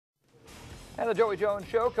And the Joey Jones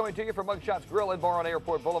Show coming to you from Mugshots Grill and Bar on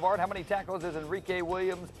Airport Boulevard. How many tackles is Enrique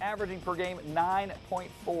Williams averaging per game?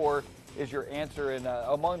 9.4 is your answer, and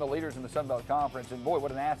among the leaders in the Sun Belt Conference. And boy,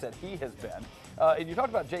 what an asset he has been. And you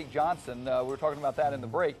talked about Jake Johnson. We were talking about that in the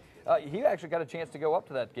break. He actually got a chance to go up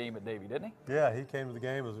to that game at Davie, didn't he? Yeah, he came to the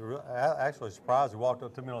game. It was actually surprised. He walked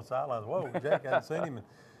up to me on the sidelines. Whoa, Jake, I hadn't seen him. And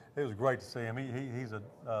it was great to see him. He's a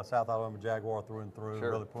South Alabama Jaguar through and through,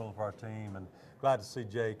 Sure. really pulling for our team. And glad to see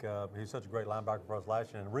Jake. He's such a great linebacker for us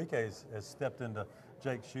last year. And Enrique has stepped into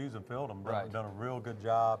Jake's shoes and filled them. Done a real good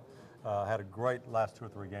job. Had a great last 2 or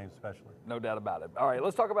 3 games, especially. No doubt about it. All right,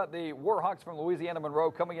 let's talk about the Warhawks from Louisiana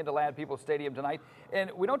Monroe coming into Ladd Peoples Stadium tonight.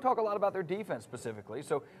 And we don't talk a lot about their defense specifically,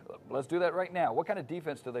 so let's do that right now. What kind of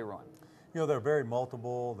defense do they run? You know, they're very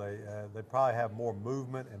multiple. They probably have more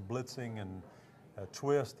movement and blitzing and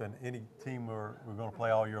twist than any team we're going to play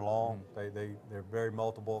all year long. They're very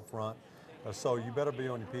multiple up front. So you better be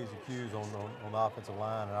on your P's and Q's on the offensive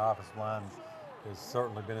line. And our offensive line has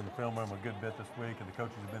certainly been in the film room a good bit this week, and the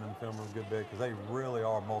coaches have been in the film room a good bit because they really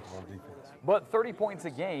are multiple on defense. But 30 points a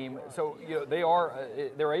game, so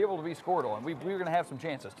they're able to be scored on. We're going to have some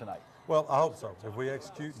chances tonight. Well, I hope so. If we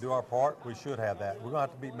execute and do our part, we should have that. We're going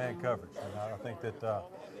to have to beat man coverage, and I think that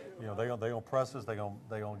they're going to press us. They're going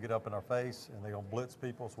to get up in our face, and they're going to blitz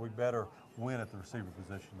people. So we better win at the receiver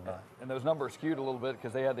position tonight. And those numbers skewed a little bit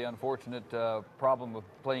because they had the unfortunate problem of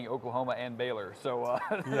playing Oklahoma and Baylor. So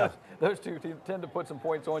those two tend to put some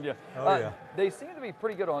points on you. They seem to be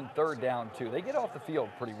pretty good on third down too. They get off the field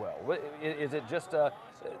pretty well. Is it just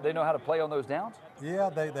they know how to play on those downs? Yeah,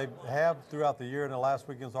 they have throughout the year. In the last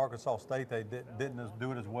week against Arkansas State, they didn't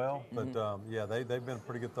do it as well. But they've been a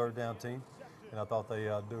pretty good third down team. And I thought they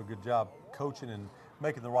do a good job coaching and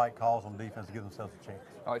making the right calls on defense to give themselves a chance.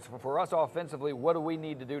 All right, so for us offensively, what do we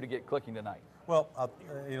need to do to get clicking tonight? Well,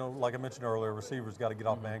 like I mentioned earlier, receivers got to get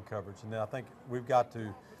off man coverage. And then I think we've got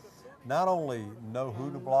to not only know who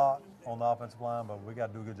to block on the offensive line, but we got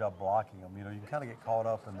to do a good job blocking them. You know, you can kind of get caught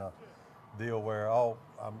up in the deal where,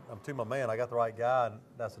 I'm to my man, I got the right guy, and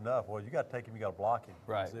that's enough. Well, you got to take him, you got to block him.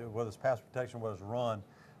 Right. So whether it's pass protection, whether it's run,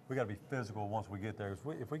 we got to be physical once we get there.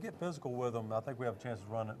 If we get physical with them, I think we have a chance to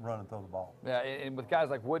run and throw the ball. Yeah, and with guys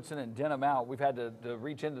like Woodson and Denham out, we've had to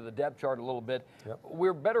reach into the depth chart a little bit. Yep.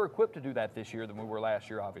 We're better equipped to do that this year than we were last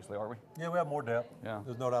year, obviously, aren't we? Yeah, we have more depth. Yeah.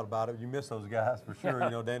 There's no doubt about it. You miss those guys for sure. You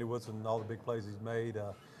know, Danny Woodson, all the big plays he's made.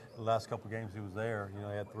 The last couple of games he was there, he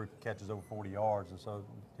had 3 catches over 40 yards, and so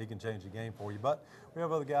he can change the game for you. But we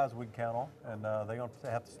have other guys we can count on, and they're going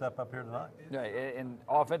to have to step up here tonight. Yeah, and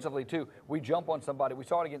offensively too, we jump on somebody. We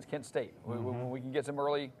saw it against Kent State. When we can get some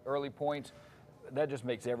early points, that just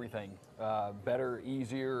makes everything better,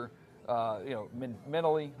 easier.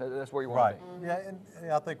 Mentally, that's where you want to be. Yeah,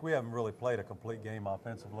 and I think we haven't really played a complete game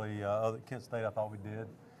offensively. Kent State, I thought we did.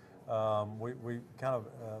 We kind of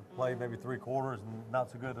played maybe 3 quarters and not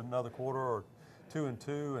so good another quarter, or 2 and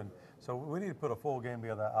 2, and so we need to put a full game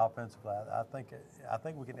together offensively. I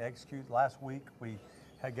think we can execute. Last week we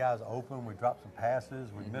had guys open, we dropped some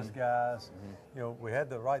passes, we missed guys. We had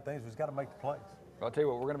the right things. We just got to make the plays. I'll tell you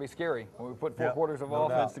what, we're going to be scary when we put 4 quarters of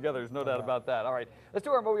offense together. There's no doubt about that. All right, let's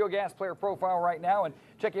do our Mobile Gas player profile right now and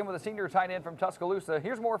check in with a senior tight end from Tuscaloosa.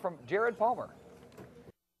 Here's more from Jared Palmer.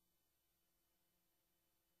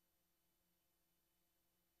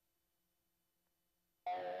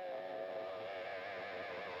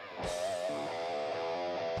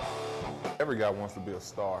 Every guy wants to be a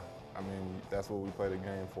star. I mean, that's what we play the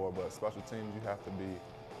game for, but special teams, you have to be,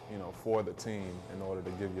 for the team in order to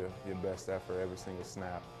give your best effort every single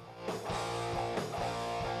snap.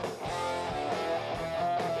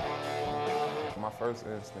 My first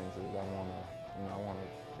instinct is I want to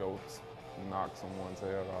go knock someone's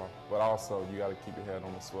head off, but also you got to keep your head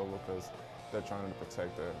on the swivel because they're trying to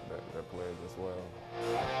protect their players as well.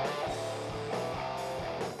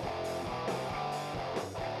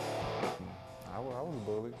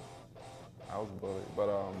 I was bullied, but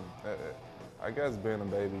I guess being a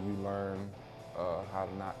baby, you learn how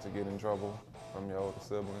not to get in trouble from your older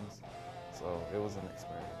siblings, so it was an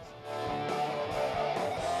experience.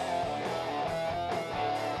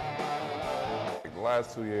 The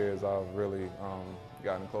last 2 years, I've really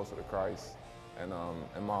gotten closer to Christ, and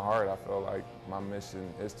in my heart, I feel like my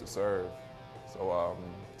mission is to serve. So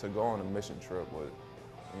to go on a mission trip would,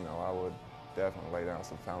 I would definitely lay down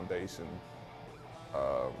some foundation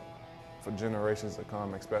for generations to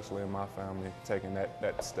come, especially in my family, taking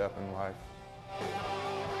that step in life.